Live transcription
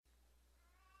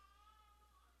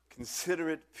Consider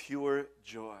it pure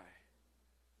joy,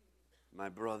 my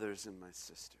brothers and my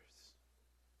sisters,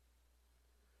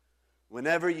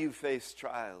 whenever you face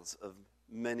trials of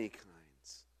many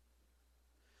kinds,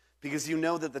 because you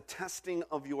know that the testing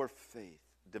of your faith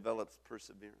develops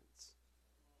perseverance.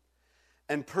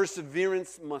 And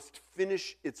perseverance must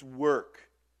finish its work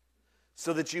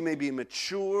so that you may be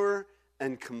mature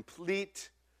and complete,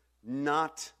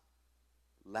 not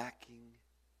lacking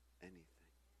anything.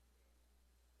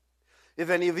 If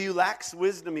any of you lacks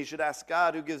wisdom, he should ask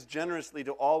God, who gives generously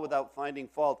to all without finding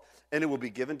fault, and it will be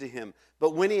given to him.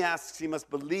 But when he asks, he must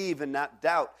believe and not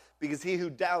doubt, because he who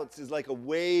doubts is like a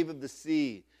wave of the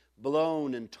sea,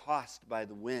 blown and tossed by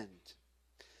the wind.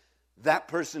 That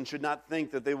person should not think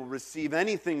that they will receive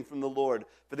anything from the Lord,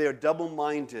 for they are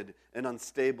double-minded and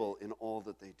unstable in all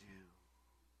that they do.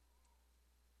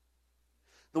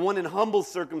 The one in humble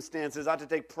circumstances ought to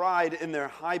take pride in their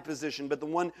high position, but the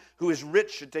one who is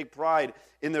rich should take pride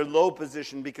in their low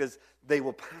position, because they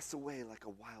will pass away like a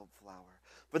wildflower.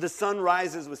 For the sun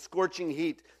rises with scorching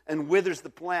heat and withers the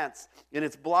plants, and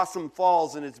its blossom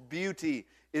falls, and its beauty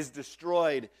is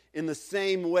destroyed. In the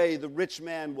same way, the rich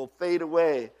man will fade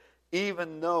away,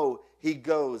 even though he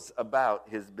goes about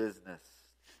his business.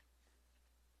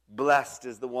 Blessed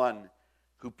is the one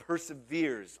who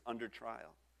perseveres under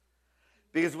trial,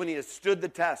 because when he has stood the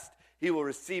test, he will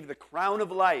receive the crown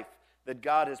of life that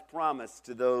God has promised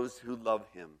to those who love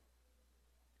him.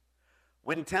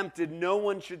 When tempted, no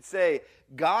one should say,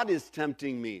 God is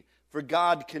tempting me, for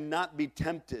God cannot be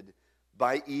tempted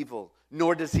by evil,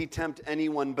 nor does he tempt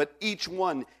anyone, but each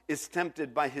one is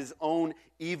tempted by his own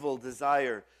evil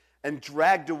desire, and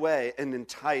dragged away and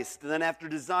enticed. And then after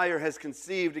desire has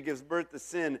conceived, it gives birth to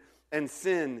sin, and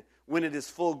sin, when it is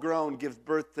full grown, gives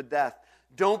birth to death.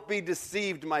 Don't be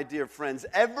deceived, my dear friends.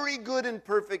 Every good and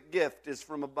perfect gift is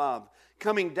from above,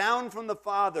 coming down from the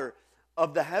Father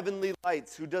of the heavenly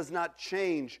lights, who does not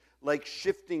change like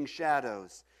shifting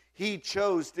shadows. He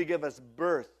chose to give us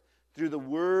birth through the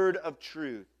word of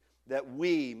truth, that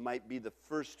we might be the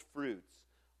first fruits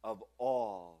of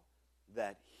all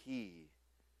that he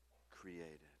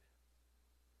created.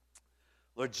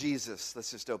 Lord Jesus,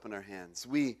 let's just open our hands.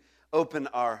 We open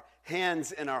our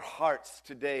hands and our hearts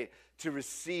today to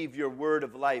receive your word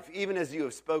of life, even as you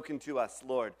have spoken to us,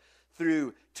 Lord,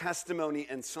 through testimony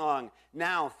and song.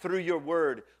 Now, through your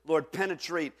word, Lord,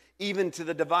 penetrate even to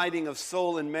the dividing of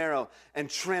soul and marrow, and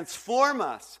transform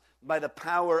us by the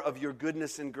power of your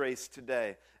goodness and grace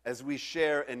today as we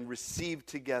share and receive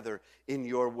together in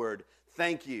your word.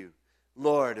 Thank you,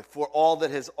 Lord, for all that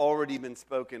has already been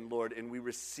spoken, Lord, and we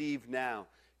receive now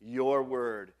your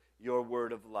word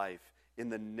of life. In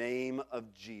the name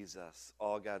of Jesus,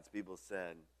 all God's people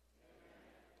said,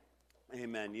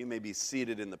 Amen. You may be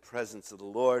seated in the presence of the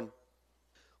Lord.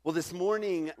 Well, this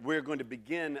morning we're going to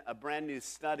begin a brand new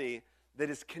study that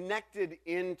is connected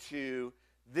into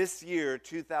this year,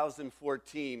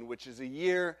 2014, which is a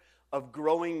year of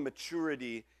growing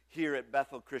maturity here at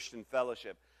Bethel Christian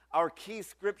Fellowship. Our key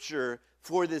scripture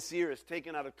for this year is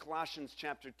taken out of Colossians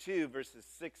chapter 2, verses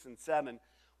 6 and 7,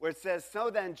 where it says, So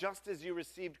then, just as you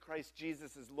received Christ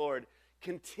Jesus as Lord,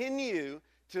 continue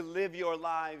to live your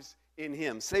lives in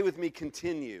him. Say with me,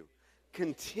 continue.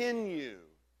 Continue.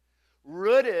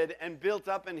 Rooted and built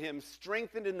up in him,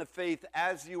 strengthened in the faith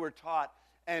as you were taught,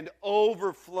 and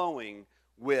overflowing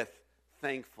with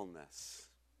thankfulness.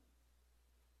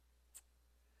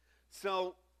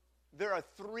 So, there are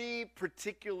three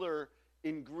particular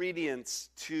ingredients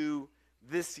to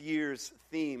this year's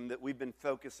theme that we've been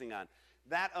focusing on.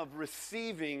 That of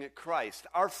receiving Christ.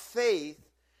 Our faith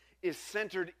is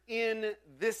centered in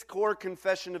this core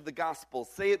confession of the gospel.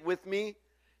 Say it with me.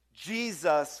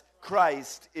 Jesus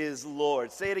Christ is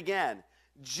Lord. Say it again.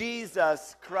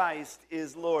 Jesus Christ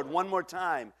is Lord. One more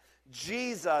time.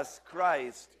 Jesus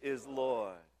Christ is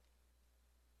Lord.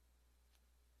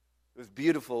 It was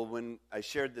beautiful when I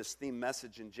shared this theme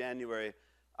message in January.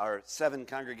 Our 7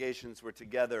 congregations were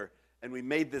together, and we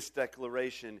made this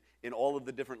declaration in all of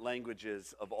the different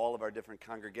languages of all of our different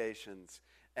congregations.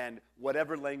 And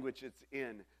whatever language it's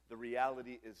in, the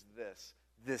reality is this.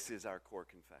 This is our core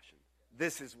confession.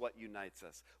 This is what unites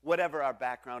us. Whatever our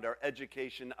background, our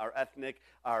education, our ethnic,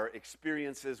 our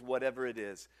experiences, whatever it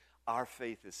is, our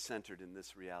faith is centered in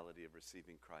this reality of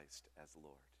receiving Christ as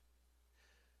Lord.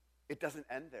 It doesn't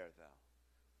end there, though.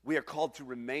 We are called to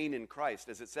remain in Christ.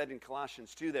 As it said in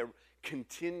Colossians 2 there,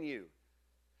 continue.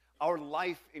 Our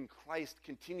life in Christ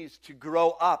continues to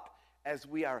grow up as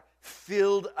we are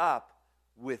filled up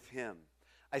with him.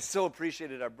 I so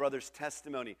appreciated our brother's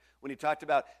testimony when he talked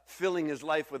about filling his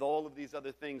life with all of these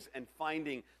other things and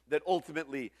finding that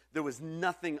ultimately there was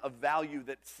nothing of value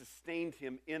that sustained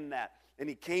him in that. And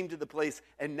he came to the place,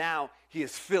 and now he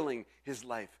is filling his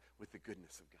life with the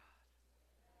goodness of God.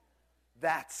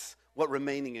 That's what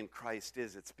remaining in Christ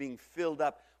is. It's being filled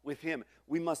up with him.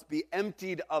 We must be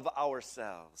emptied of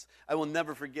ourselves. I will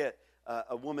never forget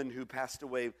a woman who passed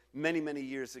away many, many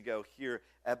years ago here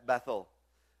at Bethel.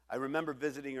 I remember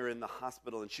visiting her in the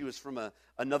hospital, and she was from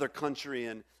another country,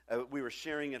 and we were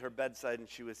sharing at her bedside, and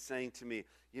she was saying to me,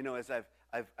 you know, as I've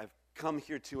come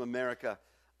here to America,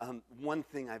 one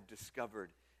thing I've discovered,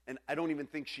 and I don't even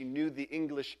think she knew the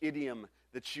English idiom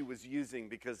that she was using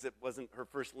because it wasn't her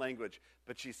first language,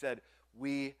 but she said,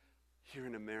 we here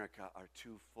in America are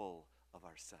too full of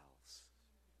ourselves.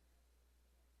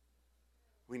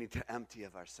 We need to empty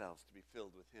of ourselves to be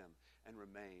filled with him and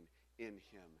remain in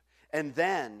him. And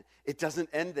then it doesn't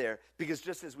end there, because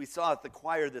just as we saw at the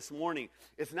choir this morning,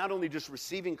 it's not only just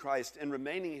receiving Christ and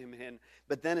remaining in him,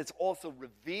 but then it's also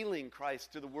revealing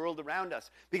Christ to the world around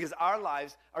us, because our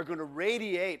lives are going to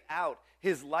radiate out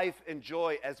his life and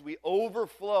joy as we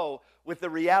overflow with the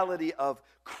reality of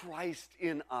Christ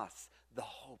in us, the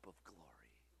hope of glory.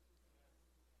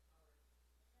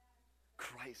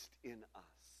 Christ in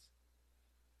us,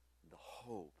 the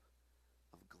hope.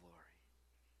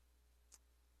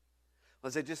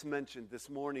 As I just mentioned,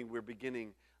 this morning we're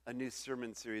beginning a new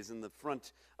sermon series in the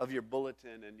front of your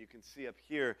bulletin, and you can see up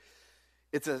here,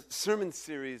 it's a sermon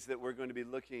series that we're going to be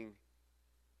looking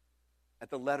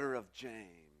at the letter of James.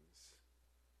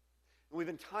 And we've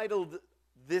entitled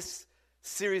this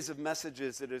series of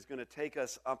messages that is going to take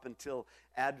us up until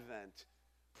Advent,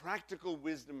 Practical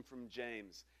Wisdom from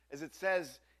James. As it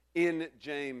says in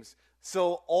James,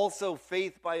 so also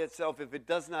faith by itself, if it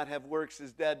does not have works,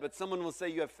 is dead. But someone will say,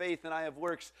 you have faith and I have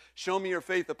works. Show me your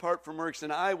faith apart from works,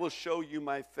 and I will show you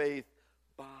my faith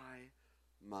by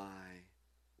my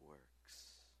works.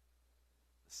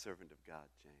 The servant of God,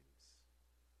 James.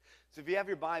 So if you have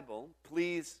your Bible,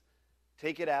 please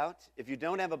take it out. If you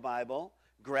don't have a Bible,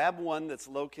 grab one that's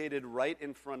located right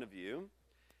in front of you.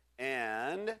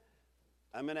 And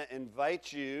I'm going to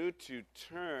invite you to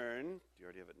turn. Do you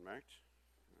already have it marked?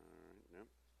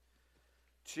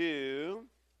 To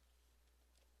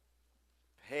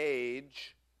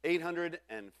page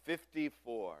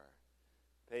 854.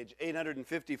 Page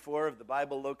 854 of the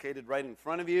Bible located right in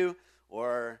front of you,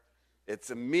 or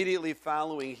it's immediately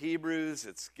following Hebrews.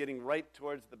 It's getting right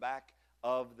towards the back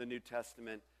of the New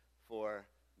Testament for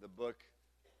the book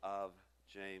of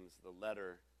James, the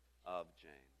letter of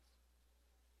James.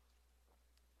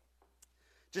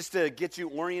 Just to get you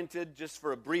oriented just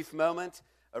for a brief moment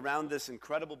around this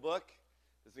incredible book,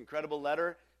 this incredible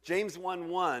letter, James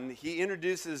 1:1, he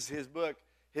introduces his book,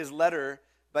 his letter,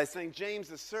 by saying, James,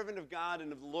 the servant of God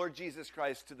and of the Lord Jesus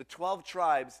Christ, to the 12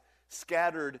 tribes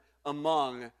scattered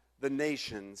among the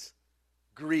nations,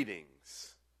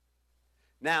 greetings.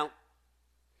 Now,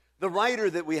 the writer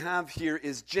that we have here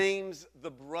is James,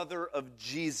 the brother of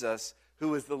Jesus,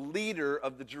 who is the leader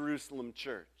of the Jerusalem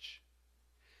church.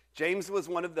 James was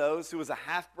one of those who was a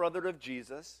half-brother of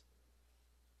Jesus,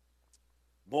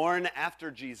 born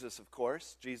after Jesus, of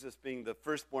course, Jesus being the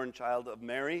firstborn child of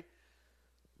Mary,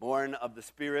 born of the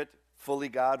Spirit, fully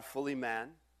God, fully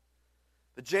man.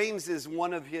 But James is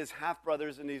one of his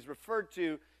half-brothers, and he's referred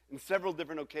to in several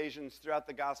different occasions throughout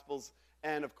the Gospels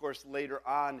and, of course, later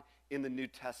on in the New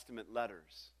Testament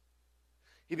letters.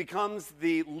 He becomes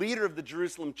the leader of the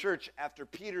Jerusalem church after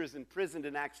Peter is imprisoned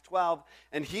in Acts 12,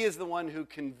 and he is the one who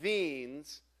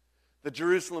convenes the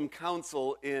Jerusalem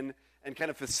council and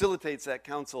kind of facilitates that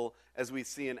council, as we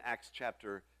see in Acts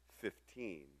chapter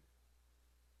 15.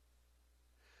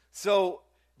 So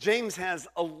James has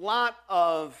a lot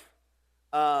of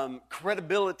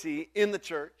credibility in the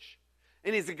church,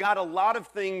 and he's got a lot of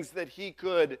things that he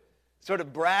could sort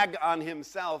of brag on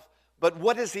himself. But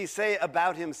what does he say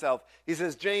about himself? He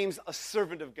says, James, a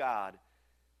servant of God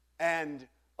and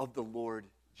of the Lord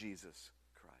Jesus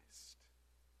Christ.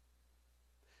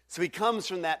 So he comes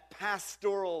from that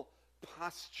pastoral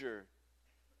posture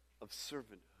of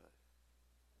servanthood,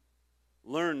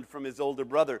 learned from his older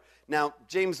brother. Now,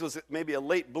 James was maybe a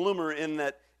late bloomer in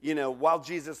that, while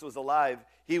Jesus was alive,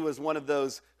 he was one of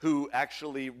those who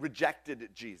actually rejected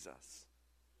Jesus.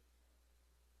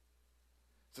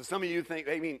 So some of you think,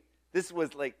 this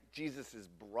was like Jesus'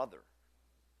 brother.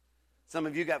 Some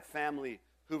of you got family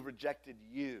who rejected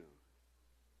you.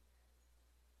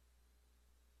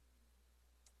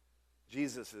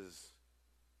 Jesus'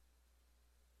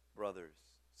 brothers,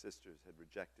 sisters had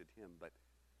rejected him, but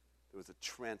there was a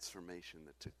transformation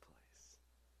that took place.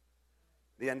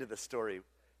 The end of the story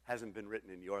hasn't been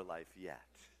written in your life yet.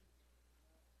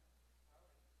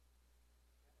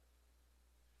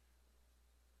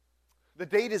 The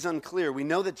date is unclear. We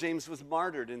know that James was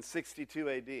martyred in 62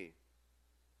 AD.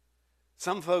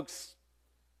 Some folks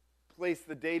place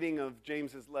the dating of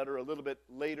James's letter a little bit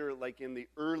later, like in the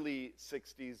early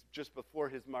 60s, just before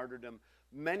his martyrdom.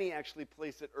 Many actually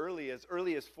place it as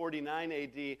early as 49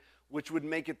 AD, which would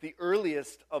make it the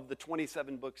earliest of the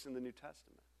 27 books in the New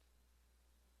Testament.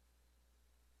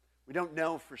 We don't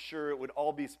know for sure. It would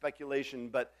all be speculation,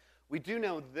 but we do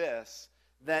know this,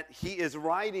 that he is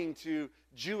writing to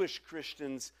Jewish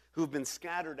Christians who've been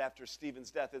scattered after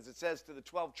Stephen's death. As it says, to the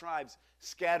 12 tribes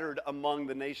scattered among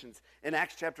the nations. In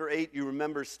Acts chapter 8, you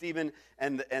remember Stephen,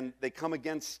 and they come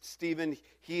against Stephen.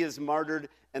 He is martyred,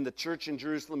 and the church in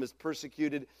Jerusalem is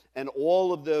persecuted, and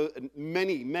all of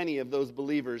many of those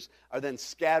believers are then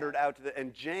scattered out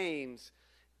and James,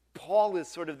 Paul is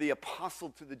sort of the apostle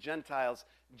to the Gentiles.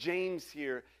 James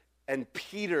here and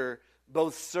Peter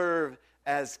both serve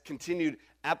as continued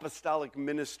apostolic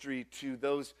ministry to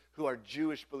those who are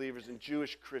Jewish believers and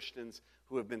Jewish Christians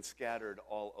who have been scattered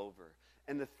all over.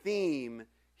 And the theme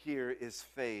here is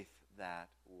faith that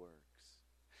works.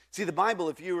 See, the Bible,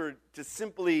 if you were to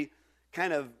simply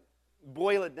kind of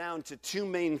boil it down to two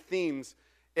main themes,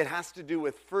 it has to do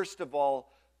with, first of all,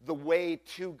 the way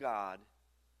to God,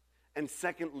 and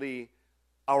secondly,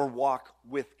 our walk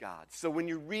with God. So when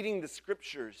you're reading the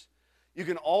scriptures, you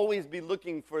can always be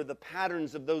looking for the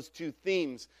patterns of those two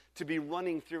themes to be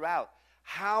running throughout.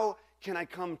 How can I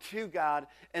come to God,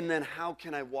 and then how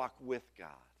can I walk with God?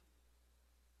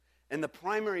 And the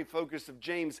primary focus of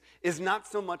James is not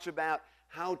so much about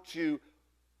how to,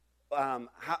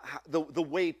 the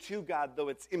way to God, though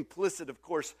it's implicit, of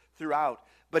course, throughout.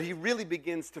 But he really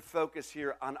begins to focus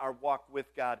here on our walk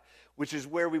with God, which is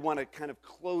where we want to kind of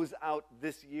close out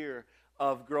this year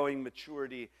of growing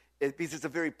maturity. Because it's a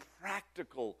very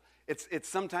practical, it's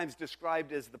sometimes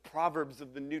described as the Proverbs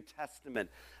of the New Testament.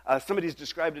 Somebody's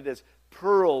described it as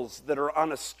pearls that are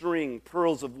on a string,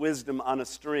 pearls of wisdom on a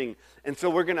string. And so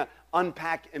we're going to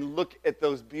unpack and look at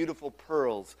those beautiful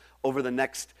pearls over the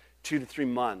next 2 to 3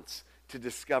 months to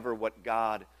discover what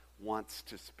God wants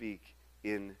to speak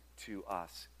into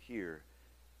us here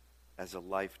as a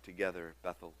Life Together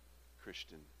Bethel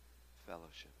Christian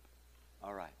Fellowship.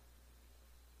 All right.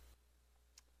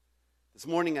 This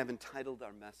morning I've entitled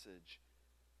our message,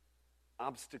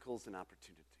 Obstacles and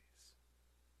Opportunities.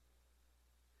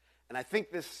 And I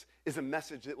think this is a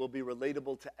message that will be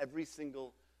relatable to every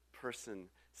single person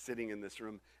sitting in this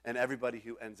room and everybody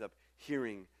who ends up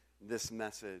hearing this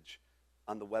message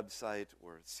on the website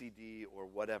or CD or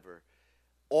whatever.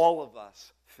 All of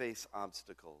us face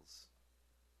obstacles.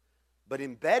 But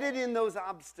embedded in those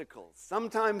obstacles,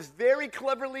 sometimes very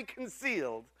cleverly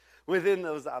concealed within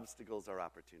those obstacles, are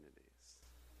opportunities.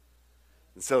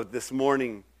 And so this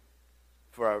morning,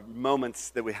 for our moments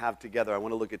that we have together, I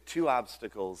want to look at 2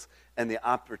 obstacles and the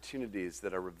opportunities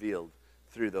that are revealed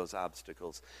through those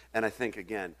obstacles. And I think,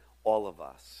 again, all of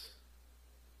us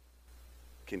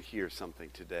can hear something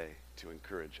today to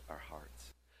encourage our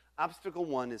hearts. Obstacle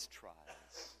 1 is trials.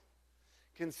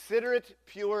 Consider it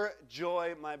pure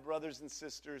joy, my brothers and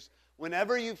sisters,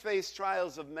 whenever you face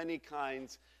trials of many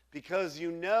kinds, because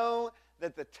you know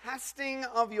that the testing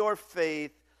of your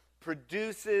faith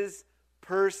produces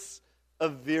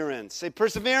perseverance. Say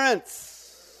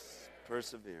perseverance.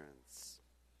 Perseverance.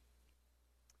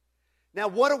 Now,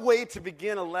 what a way to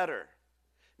begin a letter.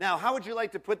 Now, how would you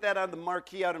like to put that on the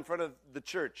marquee out in front of the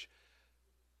church?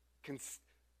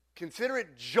 Consider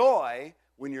it joy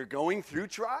when you're going through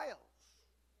trials.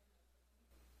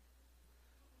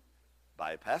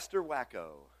 By Pastor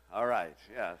Wacko. All right,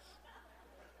 yes.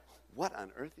 What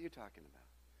on earth are you talking about?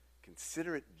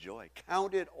 Consider it joy.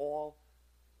 Count it all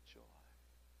joy.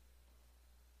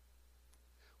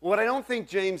 What I don't think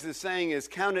James is saying is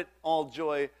count it all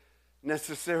joy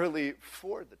necessarily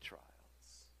for the trials.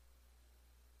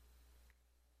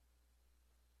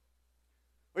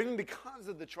 Or even because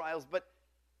of the trials, but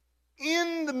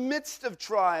in the midst of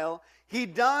trial, he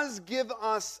does give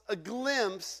us a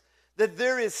glimpse that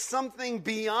there is something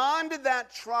beyond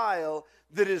that trial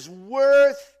that is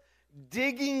worth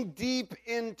digging deep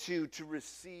into to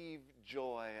receive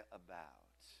joy about.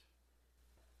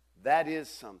 That is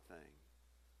something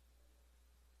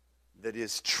that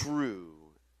is true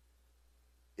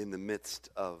in the midst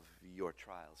of your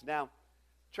trials. Now,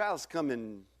 trials come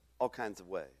in all kinds of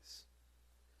ways.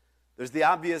 There's the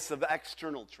obvious of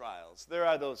external trials. There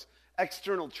are those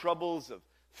external troubles of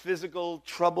physical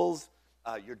troubles,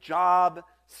 your job,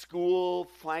 school,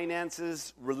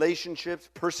 finances, relationships,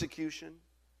 persecution.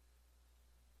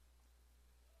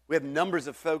 We have numbers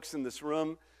of folks in this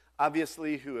room,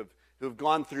 obviously, who have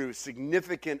gone through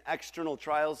significant external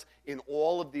trials in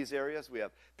all of these areas. We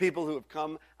have people who have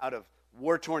come out of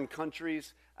war-torn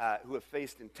countries, who have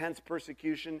faced intense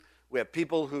persecution. We have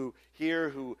people who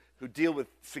deal with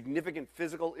significant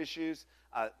physical issues.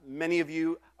 Many of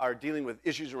you are dealing with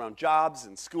issues around jobs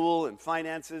and school and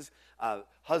finances,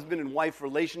 husband and wife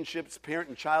relationships, parent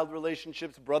and child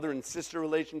relationships, brother and sister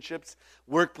relationships,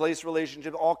 workplace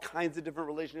relationships, all kinds of different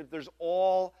relationships. There's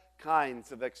all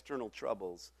kinds of external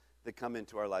troubles that come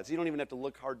into our lives. You don't even have to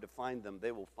look hard to find them.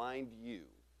 They will find you.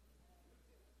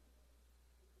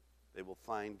 They will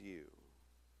find you.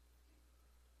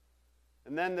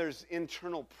 And then there's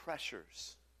internal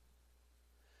pressures.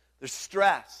 There's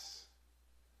stress,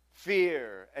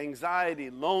 fear, anxiety,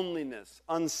 loneliness,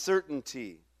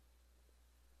 uncertainty,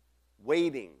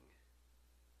 waiting.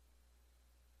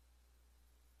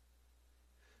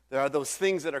 There are those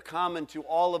things that are common to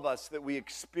all of us that we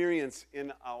experience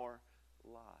in our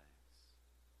lives.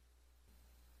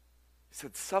 He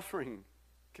said suffering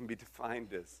can be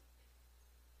defined as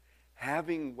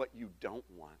having what you don't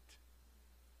want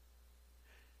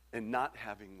and not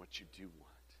having what you do want.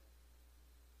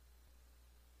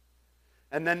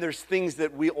 And then there's things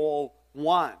that we all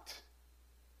want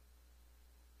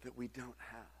that we don't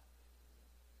have.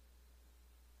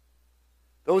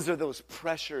 Those are those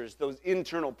pressures, those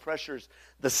internal pressures,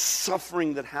 the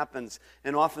suffering that happens.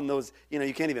 And often those,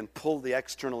 you can't even pull the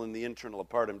external and the internal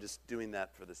apart. I'm just doing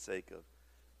that for the sake of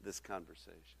this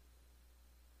conversation.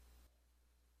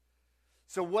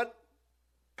 So what,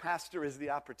 Pastor, is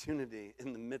the opportunity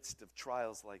in the midst of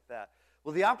trials like that?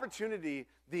 Well, the opportunity,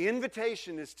 the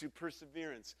invitation is to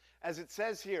perseverance. As it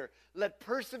says here, let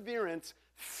perseverance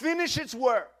finish its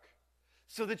work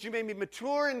so that you may be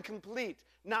mature and complete,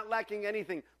 not lacking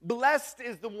anything. Blessed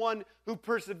is the one who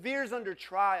perseveres under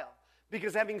trial,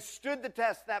 because having stood the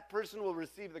test, that person will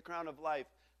receive the crown of life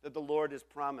that the Lord has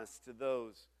promised to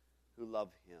those who love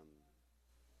him.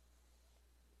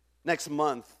 Next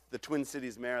month, the Twin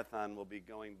Cities Marathon will be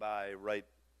going by right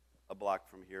a block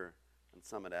from here on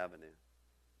Summit Avenue.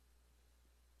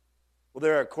 Well,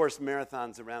 there are, of course,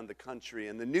 marathons around the country,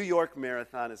 and the New York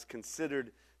Marathon is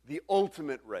considered the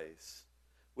ultimate race,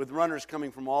 with runners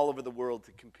coming from all over the world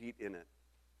to compete in it.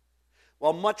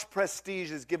 While much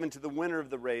prestige is given to the winner of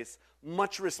the race,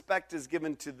 much respect is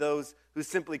given to those who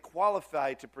simply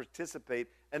qualify to participate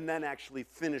and then actually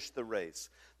finish the race.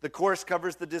 The course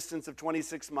covers the distance of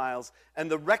 26 miles, and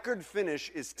the record finish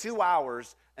is 2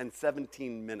 hours and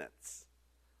 17 minutes.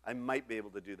 I might be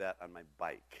able to do that on my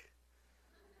bike.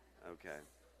 Okay.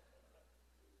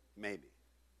 Maybe.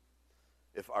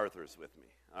 If Arthur's with me.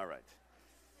 All right.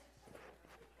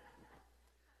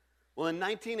 Well, in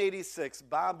 1986,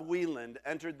 Bob Wieland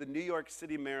entered the New York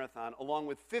City Marathon along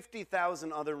with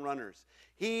 50,000 other runners.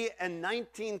 He and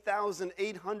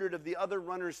 19,800 of the other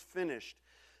runners finished.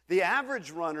 The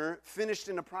average runner finished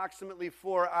in approximately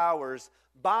 4 hours.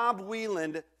 Bob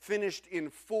Wieland finished in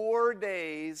 4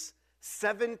 days,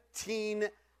 17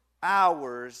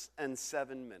 hours, and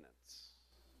 7 minutes.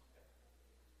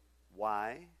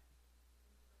 Why?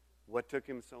 What took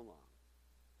him so long?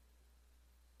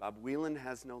 Bob Wieland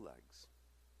has no legs,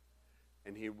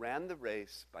 and he ran the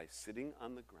race by sitting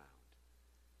on the ground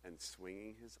and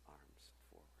swinging his arms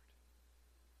forward.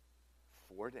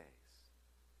 4 days,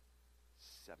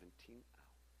 17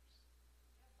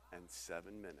 hours, and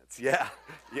 7 minutes. Yeah,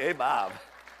 yay, Bob.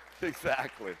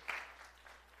 Exactly.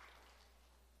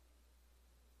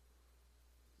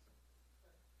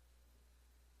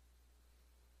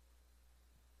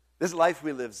 This life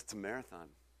we live, it's a marathon.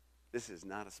 This is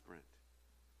not a sprint.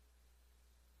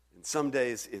 And some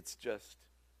days it's just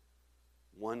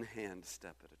one hand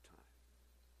step at a time.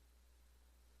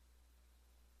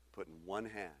 Putting one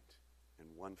hand and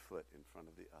one foot in front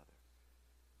of the other.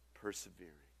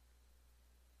 Persevering.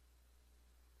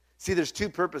 See, there's two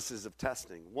purposes of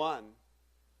testing. One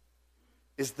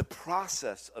is the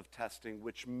process of testing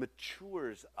which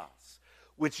matures us,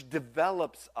 which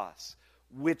develops us,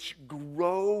 which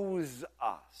grows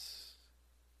us.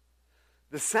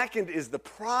 The second is the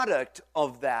product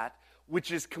of that,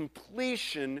 which is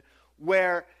completion,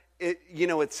 where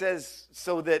it says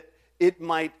so that it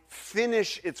might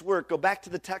finish its work. Go back to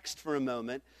the text for a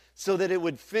moment. So that it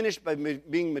would finish by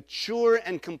being mature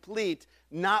and complete,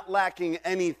 not lacking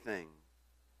anything.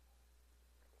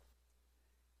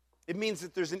 It means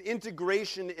that there's an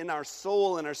integration in our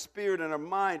soul and our spirit and our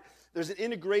mind. There's an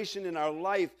integration in our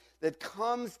life that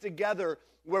comes together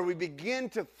where we begin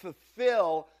to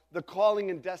fulfill the calling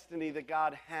and destiny that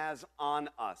God has on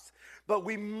us. But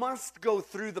we must go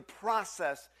through the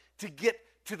process to get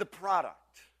to the product.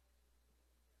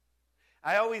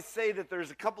 I always say that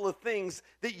there's a couple of things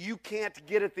that you can't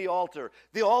get at the altar.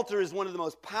 The altar is one of the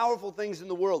most powerful things in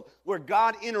the world, where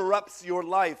God interrupts your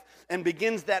life and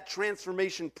begins that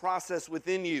transformation process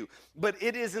within you. But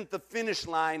it isn't the finish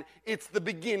line, it's the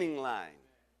beginning line.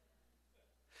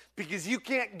 Because you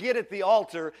can't get at the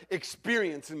altar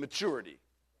experience and maturity.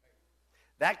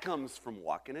 That comes from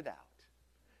walking it out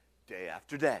day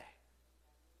after day.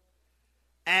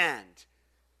 And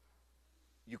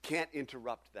you can't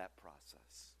interrupt that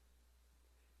process.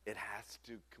 It has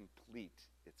to complete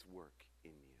its work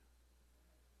in you.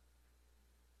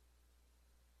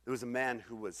 There was a man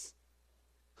who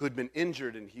had been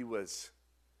injured, and he was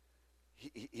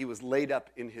laid up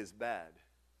in his bed.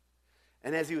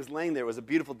 And as he was laying there, it was a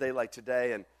beautiful day like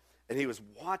today, and he was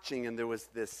watching, and there was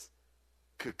this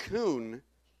cocoon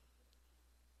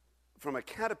from a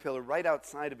caterpillar right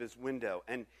outside of his window.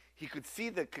 And he could see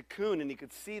the cocoon, and he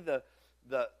could see the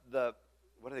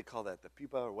what do they call that? The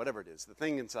pupa or whatever it is, the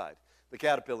thing inside, the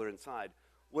caterpillar inside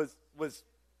was what's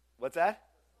that?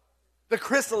 The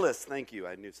chrysalis. Thank you.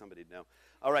 I knew somebody'd know.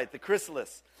 All right, the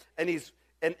chrysalis. And he's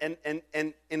and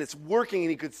it's working, and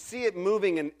he could see it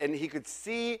moving, and he could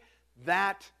see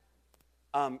that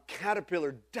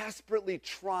caterpillar desperately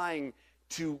trying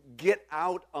to get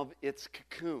out of its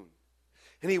cocoon.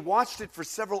 And he watched it for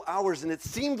several hours, and it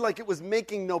seemed like it was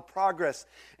making no progress.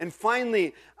 And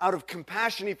finally, out of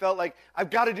compassion, he felt like, I've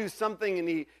got to do something.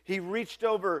 And he reached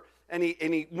over, and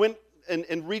he went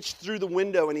and reached through the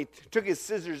window, and he took his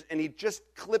scissors, and he just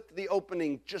clipped the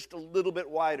opening just a little bit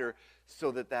wider so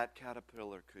that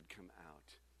caterpillar could come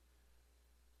out.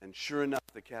 And sure enough,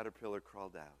 the caterpillar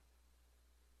crawled out.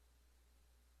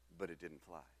 But it didn't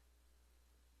fly.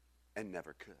 And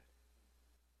never could.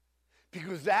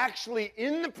 Because actually,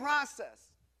 in the process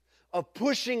of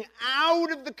pushing out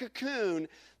of the cocoon,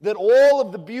 that all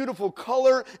of the beautiful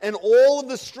color and all of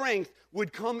the strength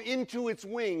would come into its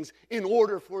wings in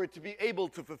order for it to be able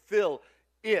to fulfill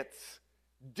its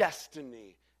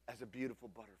destiny as a beautiful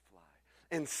butterfly.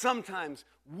 And sometimes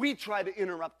we try to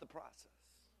interrupt the process.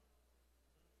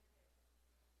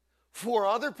 For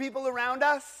other people around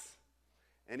us,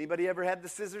 anybody ever had the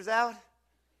scissors out?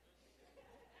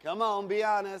 Come on, be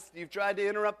honest. You've tried to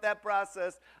interrupt that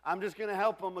process. I'm just going to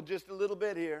help them with just a little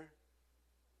bit here.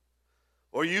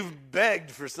 Or you've begged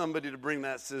for somebody to bring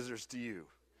that scissors to you.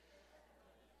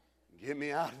 Get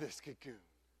me out of this cocoon.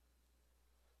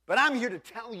 But I'm here to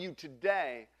tell you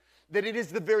today that it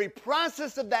is the very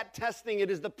process of that testing,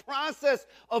 it is the process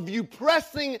of you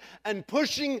pressing and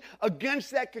pushing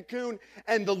against that cocoon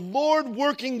and the Lord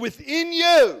working within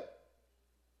you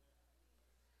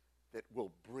that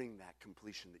will bring that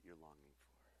completion that you're longing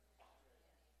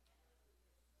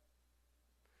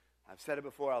for. I've said it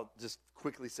before, I'll just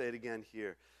quickly say it again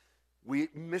here. We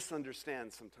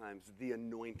misunderstand sometimes the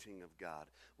anointing of God.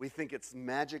 We think it's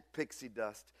magic pixie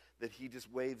dust that he just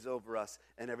waves over us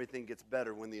and everything gets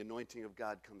better when the anointing of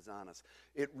God comes on us.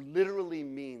 It literally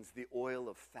means the oil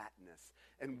of fatness.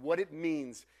 And what it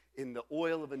means in the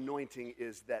oil of anointing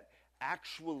is that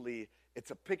actually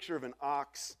it's a picture of an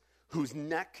ox whose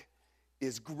neck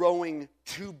is growing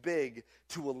too big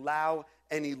to allow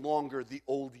any longer the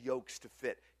old yokes to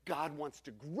fit. God wants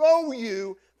to grow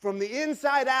you from the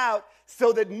inside out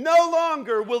so that no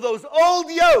longer will those old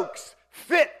yokes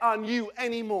fit on you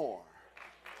anymore.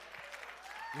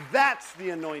 That's the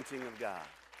anointing of God.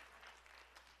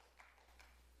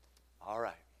 All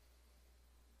right.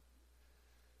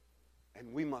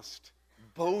 And we must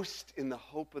boast in the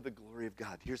hope of the glory of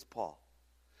God. Here's Paul.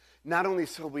 Not only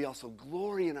so, we also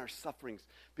glory in our sufferings,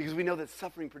 because we know that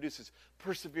suffering produces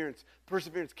perseverance,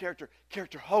 character,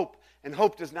 hope, and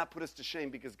hope does not put us to shame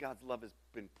because God's love has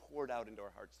been poured out into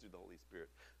our hearts through the Holy Spirit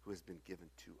who has been given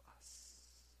to us.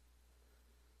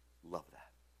 Love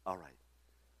that. All right.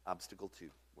 Obstacle 2.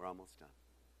 We're almost done.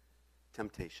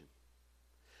 Temptation.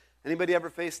 Anybody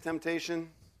ever faced temptation?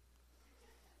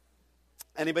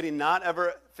 Anybody not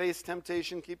ever faced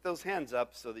temptation? Keep those hands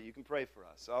up so that you can pray for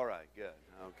us. All right, good.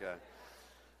 Okay.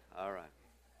 All right.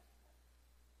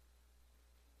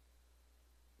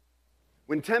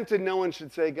 When tempted, no one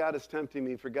should say, God is tempting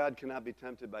me, for God cannot be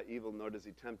tempted by evil, nor does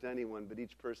he tempt anyone, but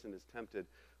each person is tempted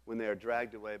when they are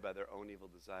dragged away by their own evil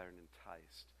desire and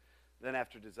enticed. Then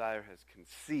after desire has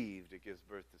conceived, it gives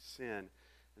birth to sin,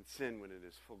 and sin, when it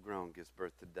is full grown, gives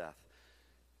birth to death.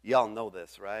 Y'all know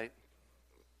this, right?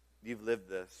 You've lived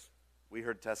this. We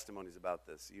heard testimonies about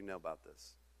this. You know about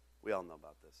this. We all know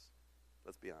about this.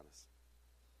 Let's be honest.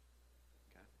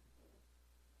 Okay?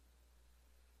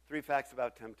 3 facts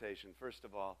about temptation. First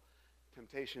of all,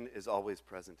 temptation is always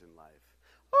present in life.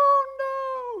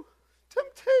 Oh no!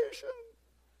 Temptation!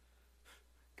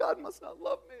 God must not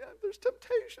love me. There's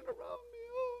temptation around me.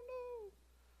 Oh,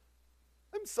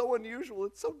 no. I'm so unusual.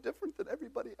 It's so different than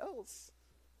everybody else.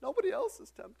 Nobody else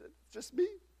is tempted. It's just me.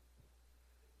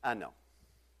 I know.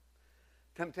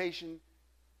 Temptation,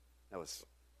 that was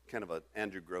kind of an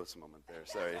Andrew Gross moment there.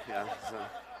 Sorry. Yeah. So,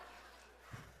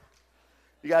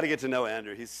 you got to get to know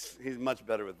Andrew. He's much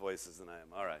better with voices than I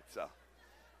am. All right, so.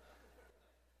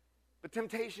 But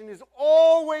temptation is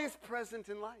always present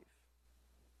in life.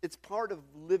 It's part of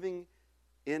living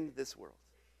in this world.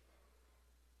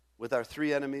 With our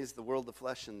three enemies, the world, the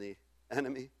flesh, and the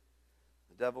enemy,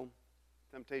 the devil,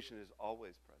 temptation is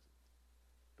always present.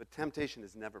 But temptation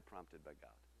is never prompted by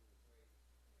God.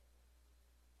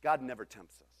 God never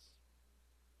tempts us.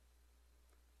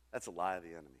 That's a lie of the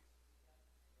enemy.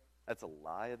 That's a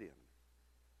lie of the enemy.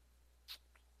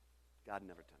 God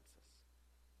never tempts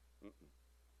us. Mm-mm.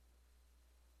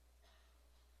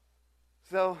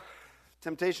 So,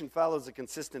 temptation follows a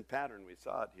consistent pattern. We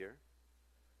saw it here.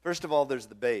 First of all, there's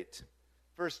the bait.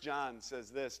 1 John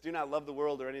says this, do not love the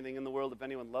world or anything in the world. If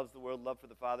anyone loves the world, love for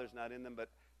the Father is not in them. But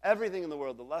everything in the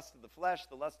world, the lust of the flesh,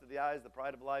 the lust of the eyes, the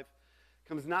pride of life,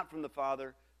 comes not from the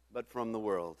Father, but from the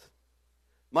world.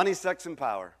 Money, sex, and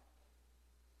power.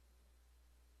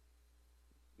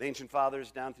 The ancient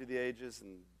fathers down through the ages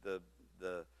and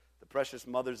the precious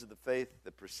mothers of the faith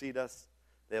that precede us,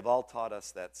 they have all taught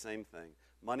us that same thing.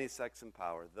 Money, sex, and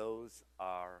power, those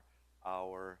are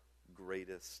our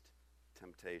greatest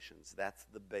temptations. That's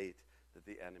the bait that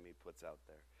the enemy puts out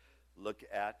there. Look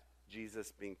at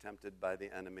Jesus being tempted by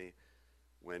the enemy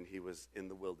when he was in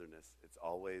the wilderness. It's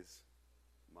always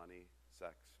money,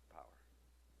 sex, power.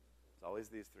 It's always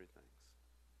these three things.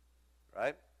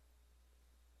 Right?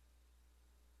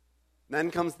 Then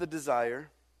comes the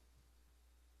desire.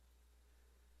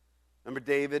 Remember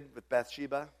David with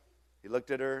Bathsheba? He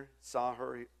looked at her, saw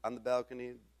her on the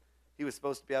balcony. He was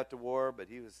supposed to be out to war, but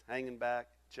he was hanging back,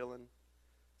 chilling.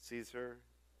 Sees her,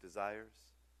 desires.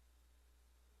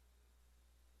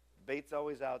 The bait's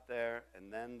always out there,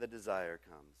 and then the desire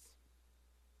comes.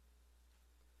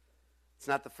 It's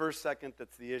not the first second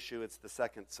that's the issue, it's the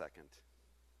second.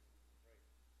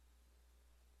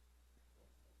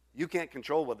 You can't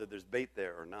control whether there's bait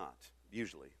there or not,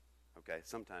 usually. Okay,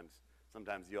 sometimes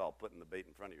you all putting the bait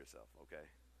in front of yourself, okay?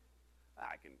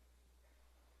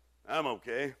 I'm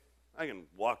okay. I can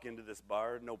walk into this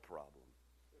bar, no problem.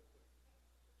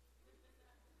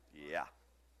 Yeah.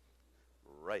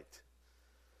 Right.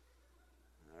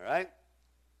 All right.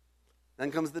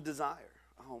 Then comes the desire.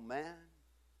 Oh, man,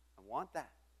 I want that.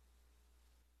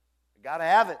 I got to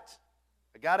have it.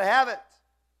 I got to have it.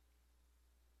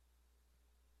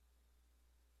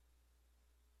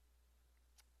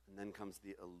 And then comes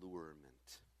the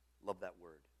allurement. Love that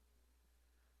word.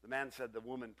 The man said, the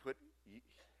woman put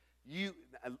you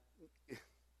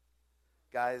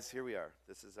guys, here we are.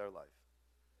 This is our life.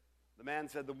 The man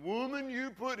said, the woman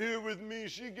you put here with me,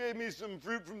 she gave me some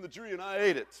fruit from the tree and I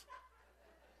ate it.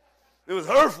 It was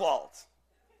her fault.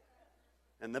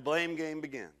 And the blame game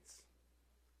begins.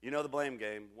 You know the blame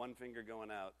game. One finger going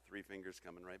out, three fingers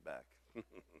coming right back.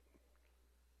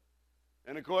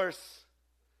 And of course,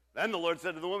 then the Lord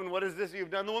said to the woman, what is this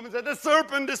you've done? The woman said, the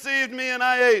serpent deceived me and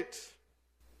I ate.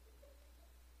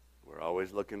 We're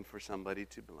always looking for somebody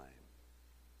to blame.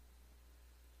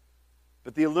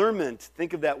 But the allurement,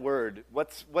 think of that word.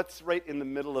 What's right in the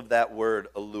middle of that word,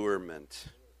 allurement?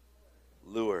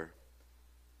 Lure.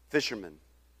 Fisherman.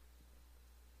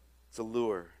 It's a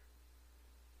lure.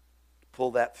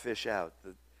 Pull that fish out.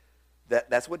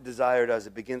 That's what desire does.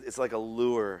 It begins, it's like a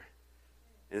lure.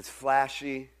 And it's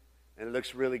flashy, and it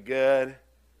looks really good.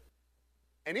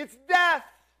 And it's death.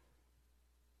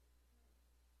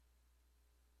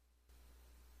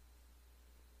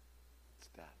 It's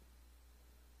death.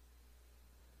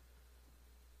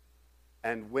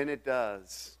 And when it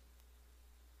does,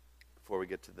 before we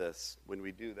get to this, when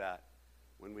we do that,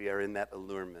 when we are in that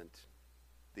allurement,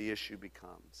 the issue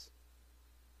becomes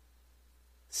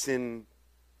sin.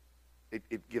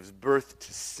 It gives birth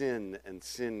to sin, and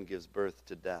sin gives birth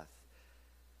to death.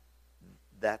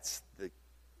 That's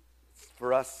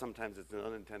for us, sometimes it's an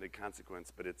unintended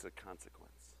consequence, but it's a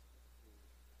consequence.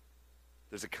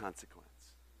 There's a consequence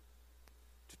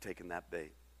to taking that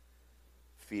bait,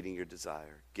 feeding your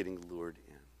desire, getting lured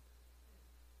in.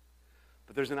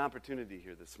 But there's an opportunity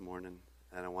here this morning,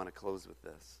 and I want to close with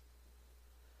this.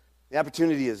 The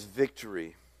opportunity is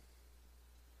victory.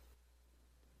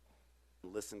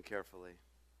 Listen carefully.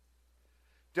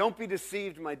 Don't be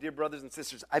deceived, my dear brothers and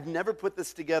sisters. I've never put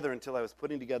this together until I was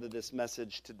putting together this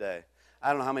message today. I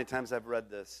don't know how many times I've read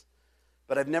this,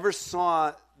 but I've never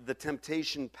saw the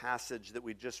temptation passage that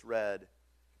we just read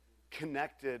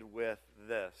connected with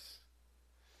this.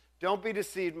 Don't be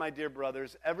deceived, my dear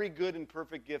brothers. Every good and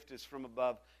perfect gift is from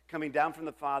above, coming down from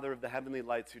the Father of the heavenly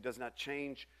lights, who does not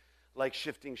change like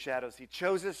shifting shadows. He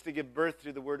chose us to give birth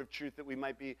through the word of truth, that we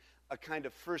might be a kind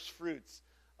of first fruits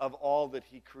of all that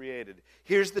he created.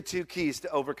 Here's the 2 keys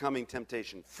to overcoming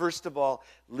temptation. First of all,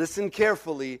 listen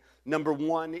carefully. Number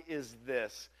 1 is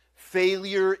this: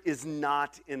 failure is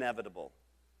not inevitable.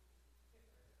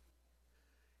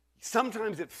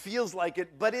 Sometimes it feels like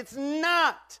it, but it's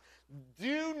not.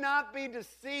 Do not be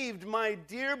deceived, my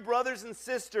dear brothers and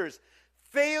sisters.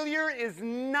 Failure is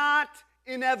not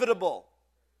inevitable.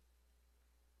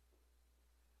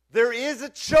 There is a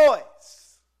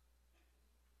choice.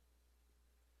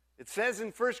 It says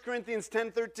in 1 Corinthians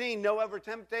 10:13,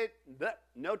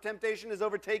 no temptation has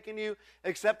overtaken you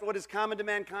except what is common to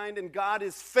mankind, and God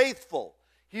is faithful.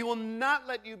 He will not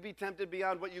let you be tempted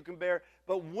beyond what you can bear,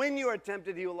 but when you are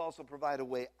tempted, he will also provide a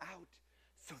way out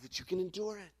so that you can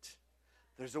endure it.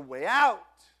 There's a way out.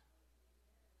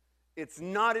 It's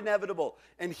not inevitable.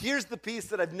 And here's the piece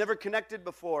that I've never connected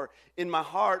before in my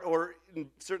heart, or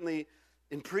certainly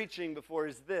in preaching before,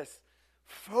 is this: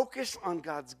 focus on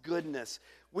God's goodness.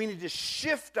 We need to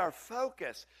shift our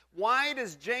focus. Why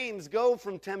does James go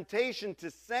from temptation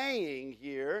to saying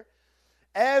here,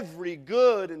 every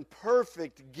good and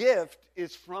perfect gift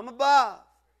is from above?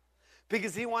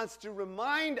 Because he wants to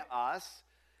remind us,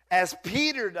 as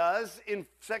Peter does in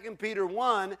 2 Peter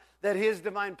 1, that his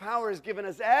divine power has given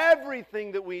us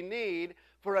everything that we need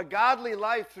for a godly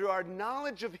life through our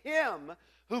knowledge of him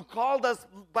who called us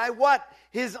by what?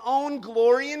 His own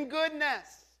glory and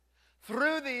goodness.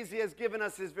 Through these, he has given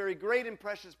us his very great and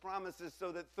precious promises,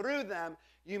 so that through them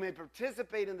you may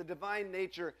participate in the divine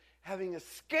nature, having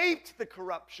escaped the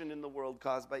corruption in the world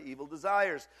caused by evil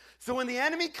desires. So when the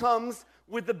enemy comes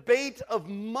with the bait of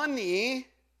money,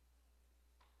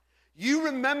 you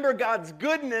remember God's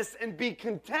goodness and be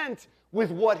content with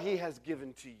what he has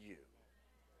given to you.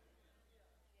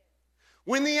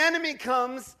 When the enemy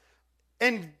comes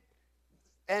and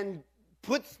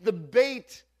puts the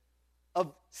bait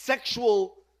of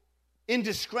sexual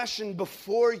indiscretion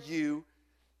before you,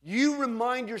 you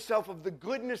remind yourself of the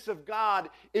goodness of God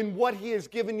in what he has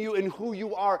given you and who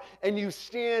you are, and you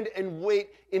stand and wait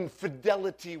in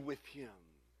fidelity with him.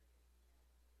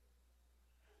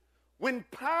 When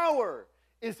power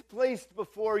is placed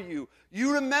before you,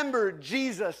 you remember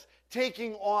Jesus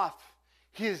taking off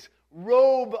his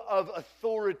robe of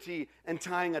authority and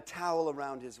tying a towel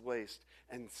around his waist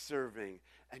and serving.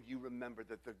 And you remember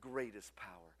that the greatest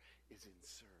power is in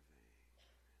serving.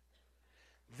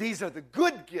 These are the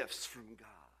good gifts from God.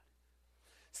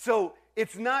 So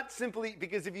it's not simply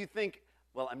because if you think,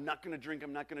 well, I'm not going to drink,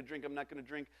 I'm not going to drink, I'm not going to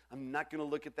drink, I'm not going to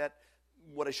look at that,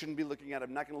 what I shouldn't be looking at,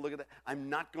 I'm not going to look at that, I'm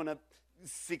not going to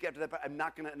seek after that, I'm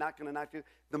not going to.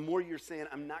 The more you're saying,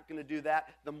 I'm not going to do that,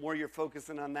 the more you're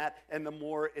focusing on that, and the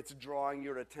more it's drawing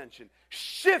your attention.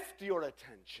 Shift your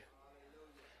attention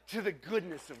to the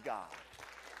goodness of God.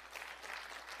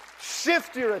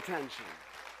 Shift your attention.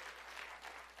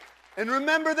 And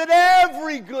remember that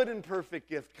every good and perfect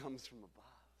gift comes from above.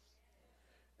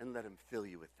 And let him fill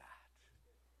you with that.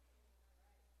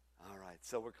 All right,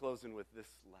 so we're closing with this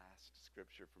last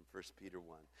scripture from 1 Peter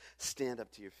 1. Stand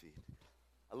up to your feet.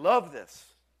 I love this.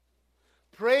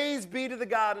 Praise be to the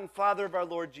God and Father of our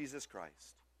Lord Jesus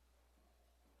Christ.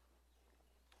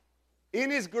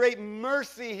 In his great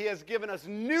mercy, he has given us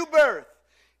new birth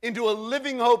into a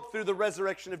living hope through the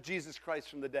resurrection of Jesus Christ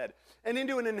from the dead, and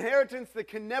into an inheritance that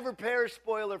can never perish,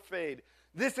 spoil, or fade.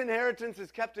 This inheritance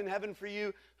is kept in heaven for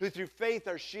you, who through faith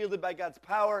are shielded by God's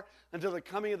power until the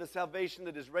coming of the salvation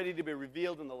that is ready to be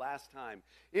revealed in the last time.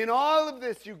 In all of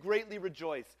this you greatly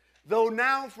rejoice, though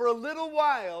now for a little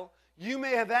while you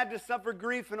may have had to suffer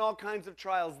grief in all kinds of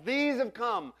trials. These have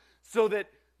come so that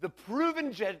the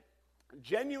proven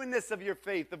genuineness of your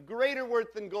faith, of greater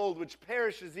worth than gold, which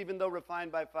perishes even though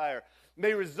refined by fire,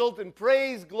 may result in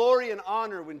praise, glory, and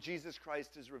honor when Jesus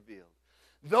Christ is revealed.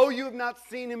 Though you have not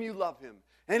seen him, you love him.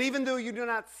 And even though you do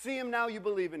not see him now, you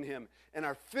believe in him and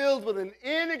are filled with an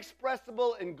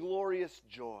inexpressible and glorious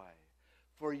joy.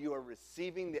 For you are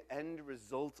receiving the end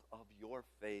result of your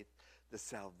faith, the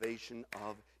salvation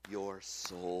of your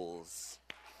souls.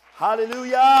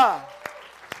 Hallelujah!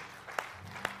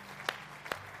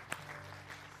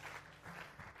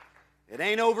 It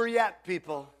ain't over yet,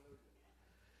 people.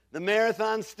 The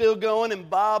marathon's still going and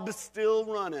Bob's still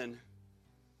running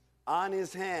on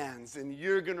his hands, and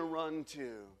you're going to run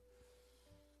too.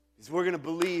 Because we're going to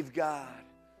believe God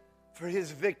for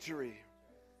his victory.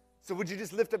 So would you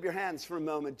just lift up your hands for a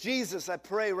moment? Jesus, I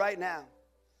pray right now,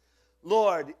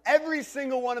 Lord, every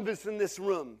single one of us in this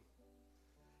room,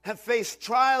 have faced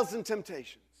trials and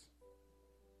temptations.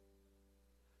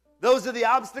 Those are the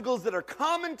obstacles that are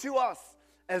common to us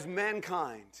as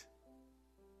mankind.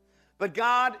 But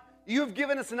God, you have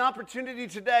given us an opportunity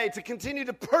today to continue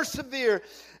to persevere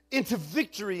into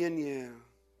victory in you.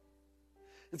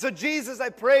 And so, Jesus, I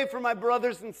pray for my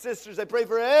brothers and sisters. I pray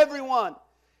for everyone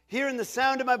hearing the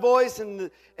sound of my voice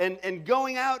and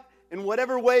going out in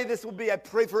whatever way this will be. I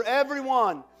pray for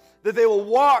everyone that they will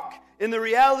walk in the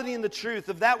reality and the truth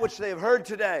of that which they have heard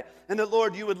today. And that,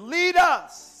 Lord, you would lead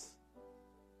us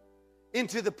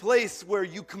into the place where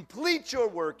you complete your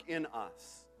work in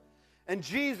us. And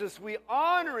Jesus, we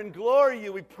honor and glory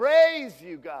you. We praise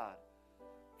you, God,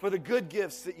 for the good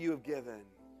gifts that you have given.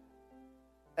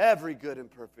 Every good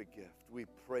and perfect gift. We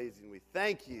praise you and we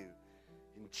thank you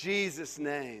in Jesus'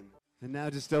 name. And now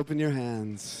just open your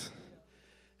hands.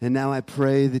 And now I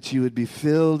pray that you would be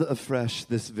filled afresh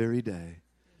this very day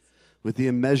with the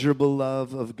immeasurable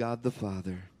love of God the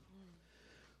Father,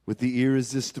 with the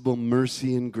irresistible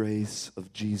mercy and grace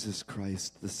of Jesus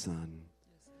Christ the Son,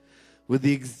 with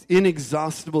the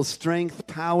inexhaustible strength,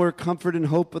 power, comfort, and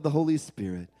hope of the Holy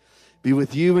Spirit, be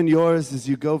with you and yours as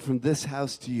you go from this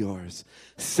house to yours,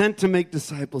 sent to make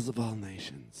disciples of all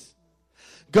nations.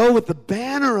 Go with the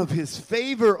banner of his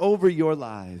favor over your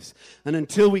lives. And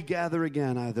until we gather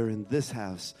again, either in this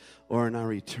house or in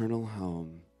our eternal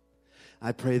home,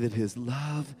 I pray that his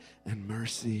love and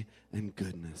mercy and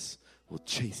goodness will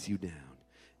chase you down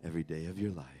every day of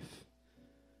your life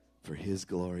for his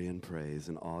glory and praise.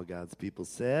 And all God's people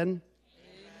said,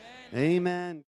 Amen. Amen.